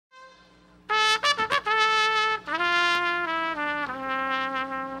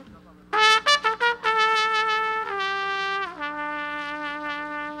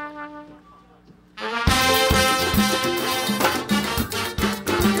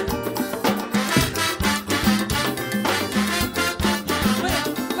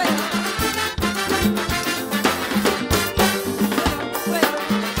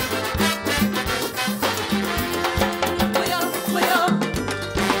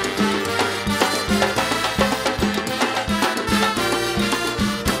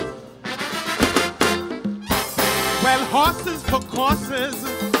forces.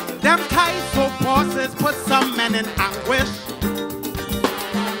 Them Kaiso forces put some men in anguish.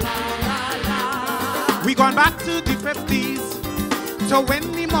 We gone back to the 50s to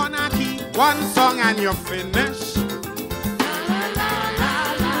win the monarchy. One song and you're finished.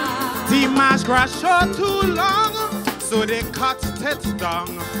 Dimanche Gras show too long, so they cut it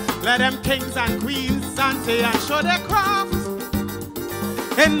down. Let them kings and queens Sante and show their craft.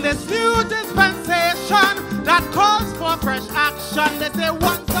 In this new dispensation that calls for fresh action, they say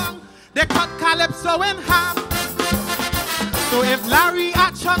one song, they cut Calypso in half. So if Larry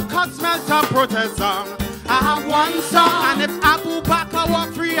Action cuts Melta Protest song, I have one song. And if Abu Bakr walk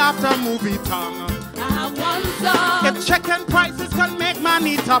free after movie tongue, I have one song. if chicken prices can make man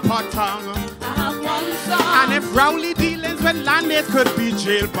eat up a tongue, I have one song. and if Rowley dealings with landlords could be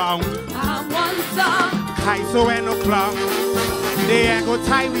jail bound, I have one song. Kaiso and no clown, they ain't go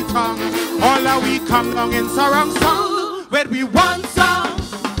tie we tongue. All that we come down in surround song, where we one song.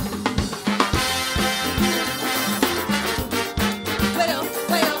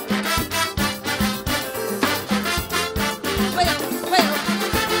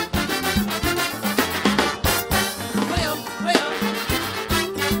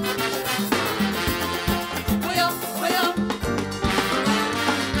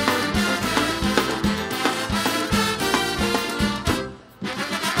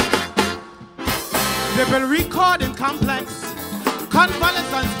 They been recording complex,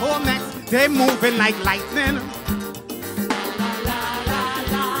 convalescents home next, they moving like lightning.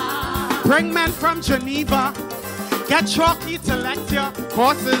 Bring men from Geneva, get chalky to lecture,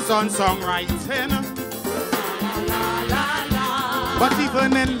 courses on songwriting. But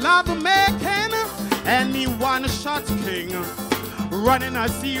even in love making, anyone shot king, running a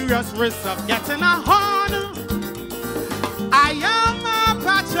serious risk of getting a horn. I am a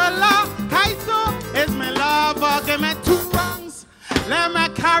bachelor, Kaiso is my lover, give me 2 wrongs, let me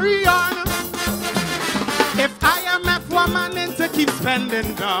carry on. If I am F woman into keep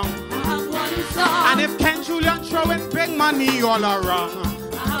spending down, I have one song. and if Ken Julian throwing big money all around,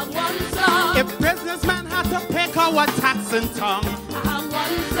 I have one song. if businessmen have to pay our tax in tongue, I have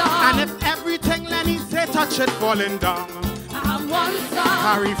one song. and if everything Lenny say touch it falling down, I have one song.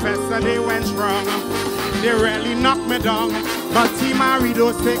 Harry Festa they went strong, they really knocked me down, but Team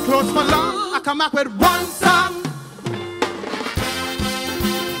Marido stay close for long. I come back with one song.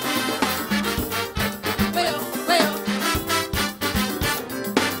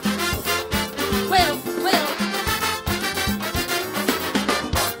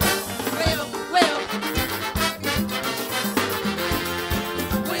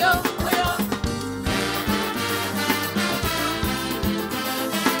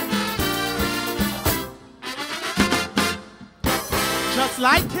 Just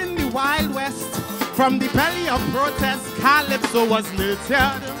like in the Wild West, from the belly of protest, Calypso was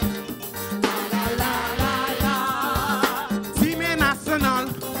nurtured. Team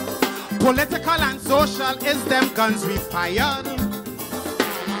national, political and social is them guns we fired.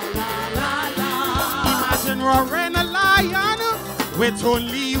 Imagine roaring a lion with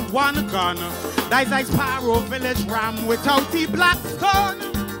only one gun. That's like Sparrow Village Ram without the black stone.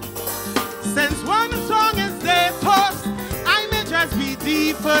 Since one song is their toast, just be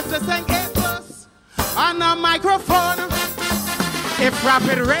the first to sing it first on a microphone. If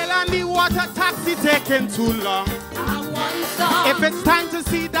rapid rail and the water taxi taking too long, I have one song. if it's time to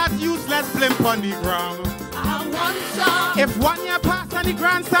see that useless blimp on the ground, I have one song. if 1 year pass and the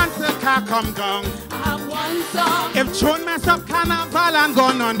grandstand still can't come down, I have one song. if Joan mess up carnival and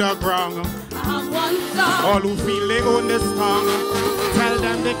gone underground, I have one song. all who feel they own this tongue, tell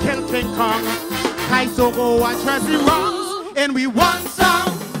them they kill King Kong. Kaiso go watch us the wrongs, and we one song.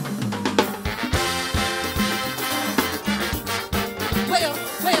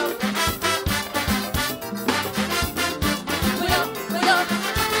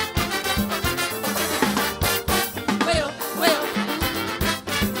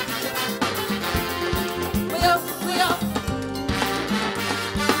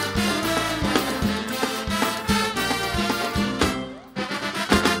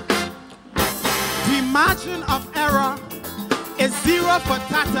 The margin of error is 0 for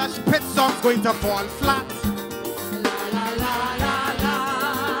Tata. Pit song's going to fall flat.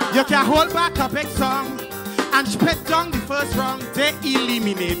 You can hold back a big song and spit down the first round, they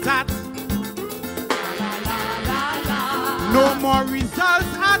eliminate that. No more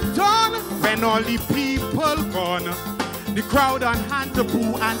results are done when all the people gone. The crowd on hand to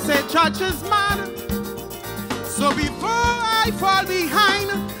poo and say judge is mad. So before I fall behind,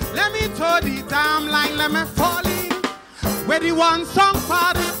 let me toe the damn line, let me fall in where the one song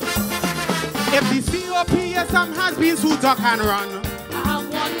part. If the COP is some has been so duck and run,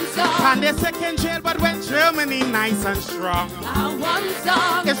 song. And they sick in jail, but when Germany nice and strong. I have one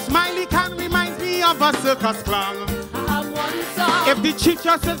song. If Smiley can remind me of a circus clown. I have one song. If the Chief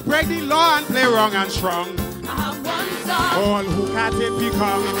Justice break the law and play wrong and strong. I have one song. All who can't take me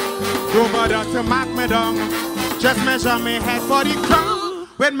come, don't bother to mark me down. Just measure me head for the crown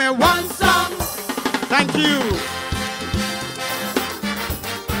with me one song. Thank you.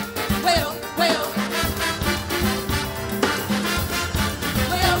 Wait.